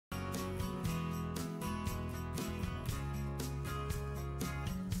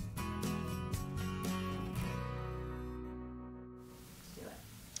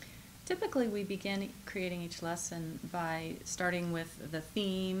Typically, we begin creating each lesson by starting with the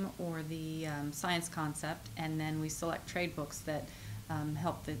theme or the science concept, and then we select trade books that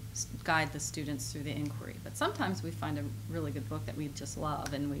help guide the students through the inquiry. But sometimes we find a really good book that we just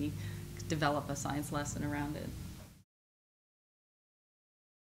love, and we develop a science lesson around it.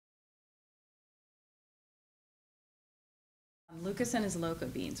 Lucas and his Loca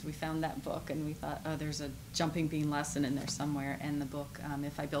Beans. We found that book and we thought, oh, there's a jumping bean lesson in there somewhere. And the book,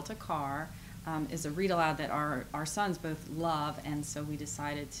 If I Built a Car, is a read aloud that our sons both love, and so we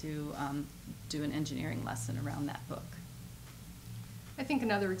decided to do an engineering lesson around that book. I think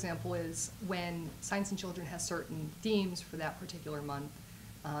another example is when Science and Children has certain themes for that particular month,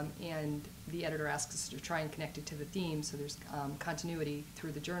 and the editor asks us to try and connect it to the theme, so there's continuity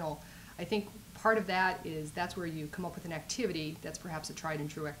through the journal. I think part of that is that's where you come up with an activity that's perhaps a tried and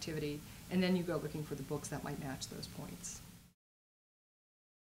true activity, and then you go looking for the books that might match those points.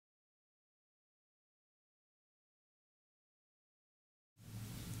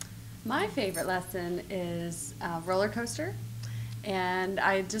 My favorite lesson is roller coaster, and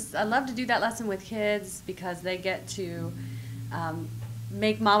I love to do that lesson with kids because they get to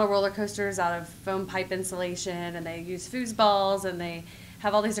make model roller coasters out of foam pipe insulation, and they use foosballs, and they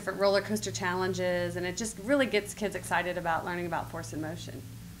have all these different roller coaster challenges, and it just really gets kids excited about learning about force and motion.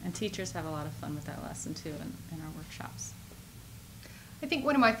 And teachers have a lot of fun with that lesson too in our workshops. I think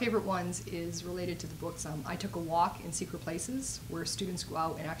one of my favorite ones is related to the books. I Took a Walk in Secret Places, where students go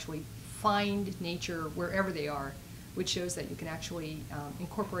out and actually find nature wherever they are, which shows that you can actually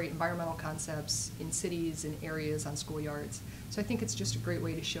incorporate environmental concepts in cities and areas on schoolyards. So I think it's just a great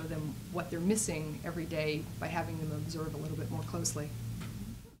way to show them what they're missing every day by having them observe a little bit more closely.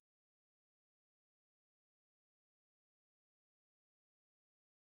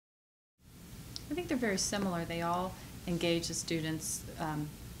 I think they're very similar. They all engage the students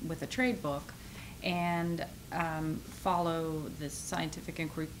with a trade book and follow the scientific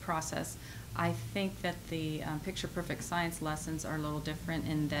inquiry process. I think that the Picture Perfect Science lessons are a little different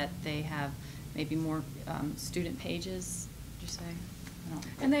in that they have maybe more student pages, would you say?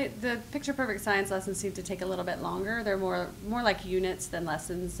 And the Picture Perfect Science lessons seem to take a little bit longer. They're more like units than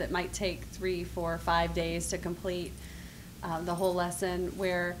lessons. It might take 3, 4, 5 days to complete the whole lesson,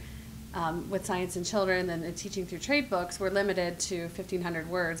 where with Science and Children and the teaching through trade books, we're limited to 1,500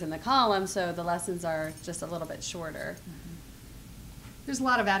 words in the column, so the lessons are just a little bit shorter. Mm-hmm. There's a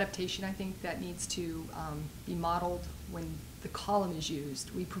lot of adaptation, I think, that needs to be modeled when the column is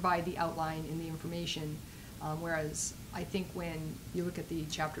used. We provide the outline and the information, whereas I think when you look at the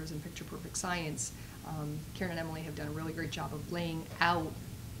chapters in Picture Perfect Science, Karen and Emily have done a really great job of laying out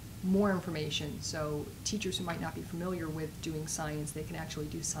more information, so teachers who might not be familiar with doing science, they can actually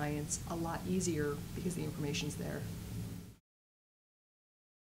do science a lot easier because the information's there.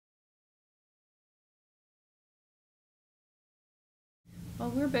 Well,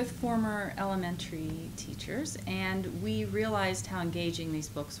 we're both former elementary teachers, and we realized how engaging these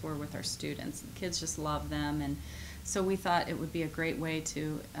books were with our students. The kids just love them, and so we thought it would be a great way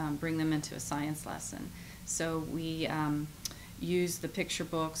to bring them into a science lesson. So we use the picture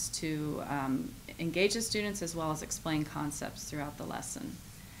books to engage the students as well as explain concepts throughout the lesson.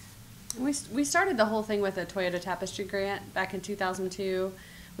 We started the whole thing with a Toyota Tapestry grant back in 2002.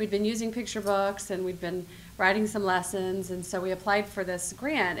 We'd been using picture books and we'd been writing some lessons, and so we applied for this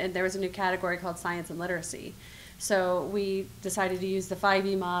grant, and there was a new category called Science and Literacy. So we decided to use the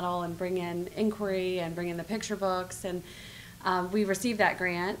 5E model and bring in inquiry and bring in the picture books, and we received that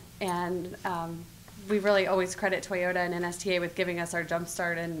grant, and we really always credit Toyota and NSTA with giving us our jump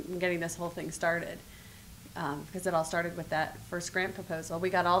start and getting this whole thing started, because it all started with that first grant proposal. We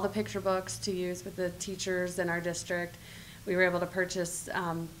got all the picture books to use with the teachers in our district. We were able to purchase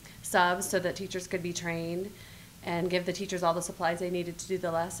subs so that teachers could be trained and give the teachers all the supplies they needed to do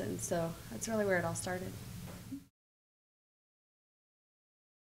the lesson. So that's really where it all started.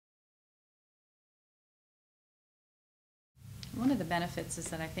 One of the benefits is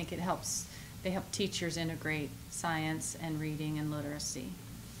that I think they help teachers integrate science and reading and literacy.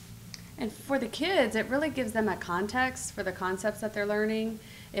 And for the kids, it really gives them a context for the concepts that they're learning.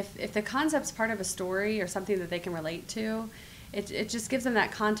 If the concept's part of a story or something that they can relate to, it just gives them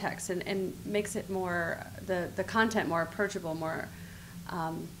that context and makes it more, the content more approachable, more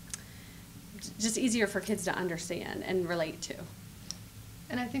just easier for kids to understand and relate to.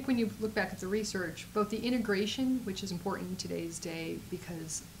 And I think when you look back at the research, both the integration, which is important in today's day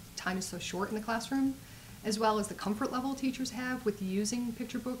because time is so short in the classroom, as well as the comfort level teachers have with using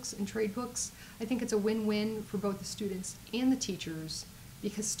picture books and trade books, I think it's a win-win for both the students and the teachers,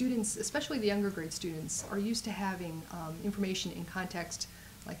 because students, especially the younger grade students, are used to having information in context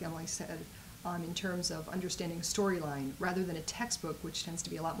like Emily said, in terms of understanding a storyline, rather than a textbook, which tends to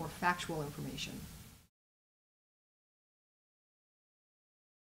be a lot more factual information.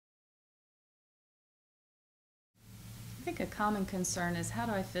 I think a common concern is, how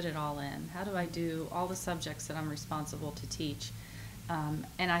do I fit it all in? How do I do all the subjects that I'm responsible to teach?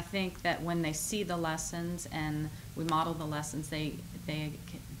 And I think that when they see the lessons and we model the lessons, they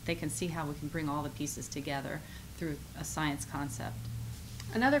can see how we can bring all the pieces together through a science concept.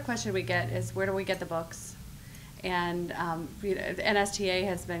 Another question we get is, where do we get the books? And the NSTA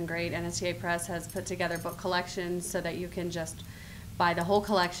has been great. NSTA Press has put together book collections so that you can just buy the whole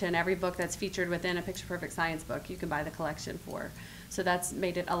collection. Every book that's featured within a Picture Perfect science book, you can buy the collection for. So that's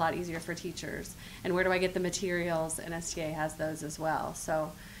made it a lot easier for teachers. And where do I get the materials? NSTA has those as well.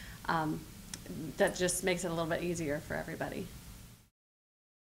 So that just makes it a little bit easier for everybody.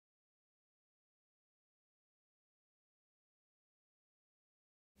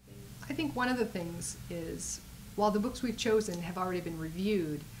 I think one of the things is, while the books we've chosen have already been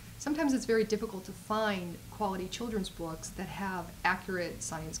reviewed, sometimes it's very difficult to find quality children's books that have accurate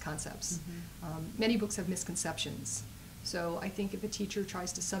science concepts. Many books have misconceptions. So I think if a teacher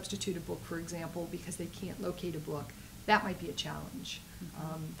tries to substitute a book, for example, because they can't locate a book, that might be a challenge.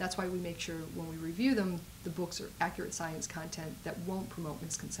 That's why we make sure when we review them, the books are accurate science content that won't promote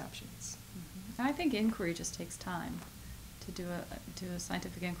misconceptions. And I think inquiry just takes time. To do a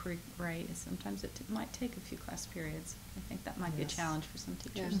scientific inquiry right, sometimes it might take a few class periods. I think that might be a challenge for some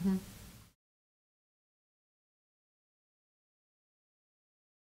teachers. Yeah.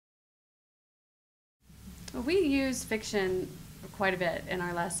 Well, we use fiction quite a bit in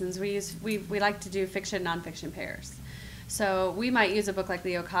our lessons. We like to do fiction nonfiction pairs. So we might use a book like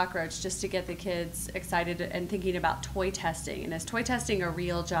Leo Cockroach just to get the kids excited and thinking about toy testing. And is toy testing a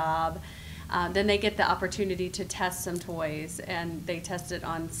real job? Then they get the opportunity to test some toys, and they test it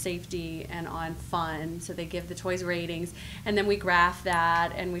on safety and on fun. So they give the toys ratings, and then we graph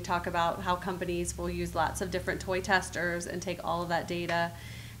that, and we talk about how companies will use lots of different toy testers and take all of that data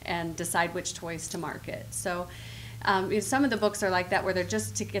and decide which toys to market. So some of the books are like that, where they're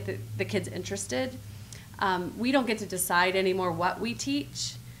just to get the kids interested. We don't get to decide anymore what we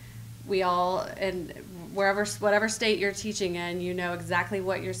teach. We all, and whatever state you're teaching in, you know exactly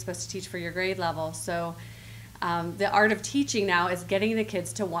what you're supposed to teach for your grade level. So the art of teaching now is getting the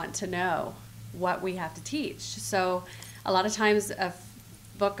kids to want to know what we have to teach. So a lot of times a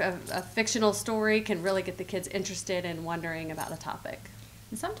fictional story can really get the kids interested in wondering about the topic.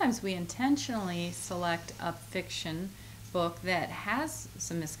 And sometimes we intentionally select a fiction book that has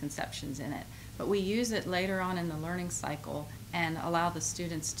some misconceptions in it, but we use it later on in the learning cycle and allow the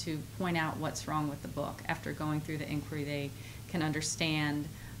students to point out what's wrong with the book. After going through the inquiry, they can understand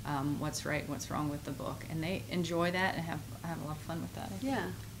what's right, what's wrong with the book, and they enjoy that and have a lot of fun with that. Yeah.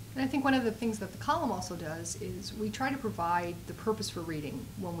 And I think one of the things that the column also does is we try to provide the purpose for reading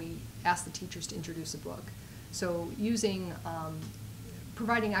when we ask the teachers to introduce a book. So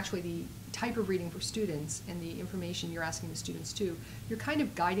providing actually the type of reading for students and the information you're asking the students to, you're kind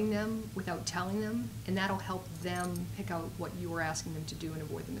of guiding them without telling them, and that'll help them pick out what you are asking them to do and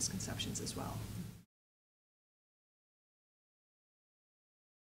avoid the misconceptions as well.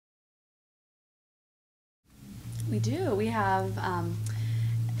 We do. We have,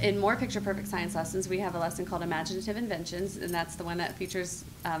 in more Picture Perfect science lessons, we have a lesson called Imaginative Inventions, and that's the one that features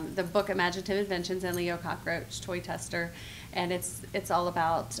the book Imaginative Inventions and Leo Cockroach, Toy Tester. And it's all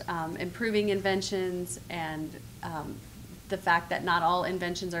about improving inventions and the fact that not all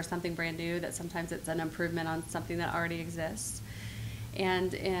inventions are something brand new, that sometimes it's an improvement on something that already exists.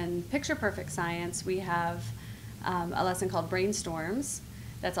 And in Picture Perfect science, we have a lesson called Brainstorms.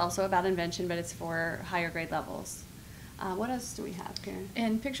 That's also about invention, but it's for higher grade levels. What else do we have, Karen?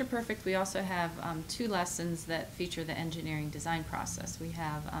 In Picture Perfect, we also have 2 lessons that feature the engineering design process. We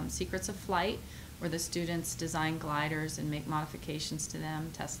have Secrets of Flight, where the students design gliders and make modifications to them,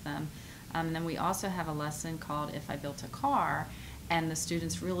 test them. And then we also have a lesson called If I Built a Car, and the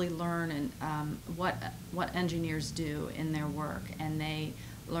students really learn what engineers do in their work, and they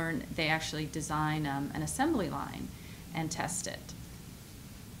actually design an assembly line and test it.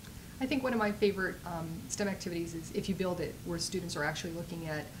 I think one of my favorite STEM activities is If You Build It, where students are actually looking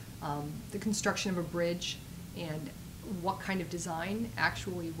at the construction of a bridge and what kind of design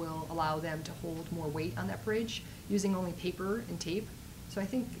actually will allow them to hold more weight on that bridge using only paper and tape. So I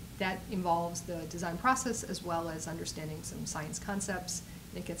think that involves the design process as well as understanding some science concepts.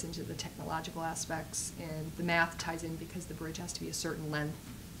 It gets into the technological aspects, and the math ties in because the bridge has to be a certain length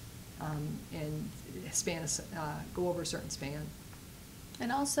and go over a certain span.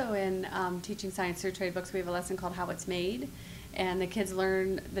 And also in teaching science through trade books, we have a lesson called How It's Made. And the kids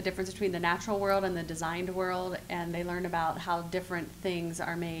learn the difference between the natural world and the designed world, and they learn about how different things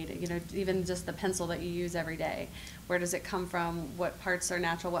are made. You know, even just the pencil that you use every day. Where does it come from? What parts are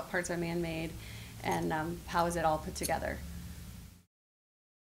natural? What parts are man-made? And how is it all put together?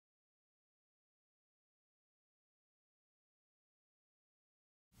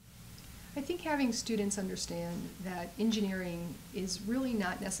 I think having students understand that engineering is really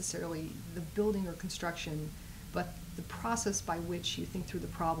not necessarily the building or construction, but the process by which you think through the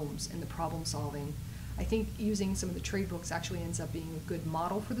problems and the problem solving. I think using some of the trade books actually ends up being a good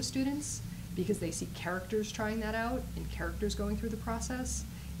model for the students because they see characters trying that out and characters going through the process.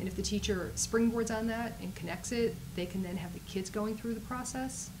 And if the teacher springboards on that and connects it, they can then have the kids going through the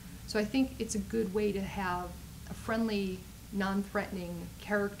process. So I think it's a good way to have a friendly, non-threatening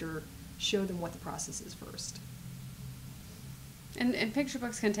character show them what the process is first. And picture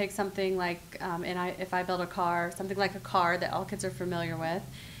books can take something like, if I build a car, something like a car that all kids are familiar with,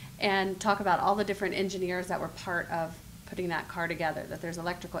 and talk about all the different engineers that were part of putting that car together, that there's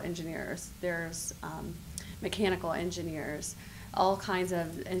electrical engineers, there's mechanical engineers, all kinds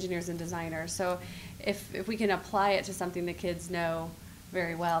of engineers and designers. So if we can apply it to something the kids know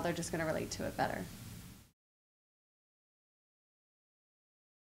very well, they're just going to relate to it better.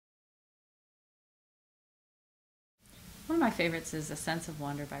 One of my favorites is A Sense of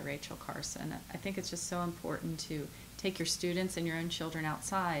Wonder by Rachel Carson. I think it's just so important to take your students and your own children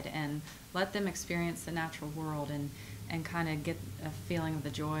outside and let them experience the natural world and kind of get a feeling of the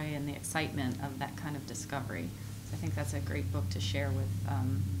joy and the excitement of that kind of discovery. So I think that's a great book to share with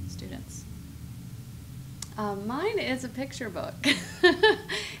students. Mine is a picture book,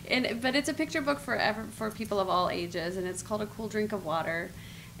 but it's a picture book for people of all ages, and it's called A Cool Drink of Water.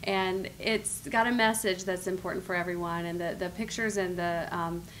 And it's got a message that's important for everyone, and the pictures and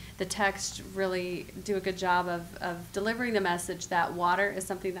the text really do a good job of delivering the message that water is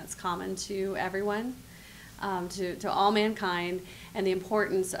something that's common to everyone, to all mankind, and the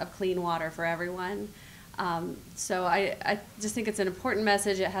importance of clean water for everyone. So I just think it's an important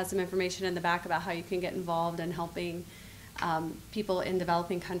message. It has some information in the back about how you can get involved in helping people in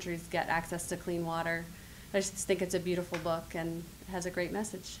developing countries get access to clean water. I just think it's a beautiful book and it has a great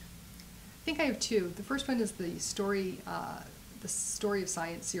message. I think I have two. The first one is the Story of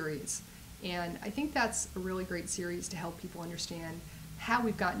Science series. And I think that's a really great series to help people understand how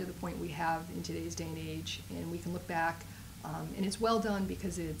we've gotten to the point we have in today's day and age. And we can look back, and it's well done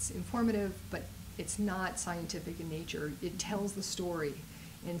because it's informative, but it's not scientific in nature. It tells the story,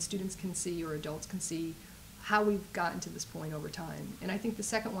 and students can see, or adults can see, how we've gotten to this point over time. And I think the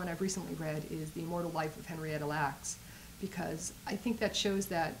second one I've recently read is The Immortal Life of Henrietta Lacks, because I think that shows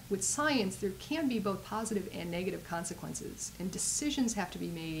that with science there can be both positive and negative consequences, and decisions have to be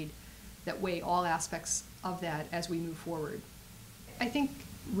made that weigh all aspects of that as we move forward. I think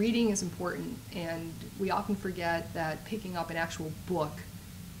reading is important, and we often forget that picking up an actual book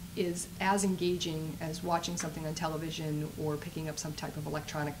is as engaging as watching something on television or picking up some type of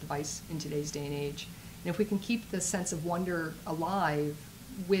electronic device in today's day and age. And if we can keep the sense of wonder alive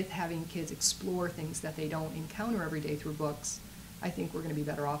with having kids explore things that they don't encounter every day through books, I think we're going to be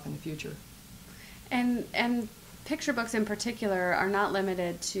better off in the future. And picture books in particular are not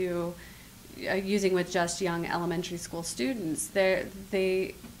limited to using with just young elementary school students.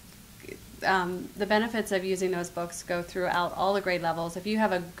 The benefits of using those books go throughout all the grade levels. If you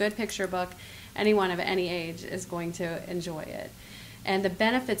have a good picture book, anyone of any age is going to enjoy it. And the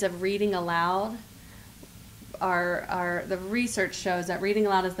benefits of reading aloud the research shows that reading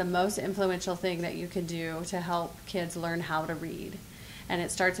aloud is the most influential thing that you can do to help kids learn how to read. And it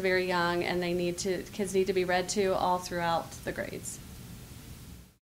starts very young, and kids need to be read to all throughout the grades.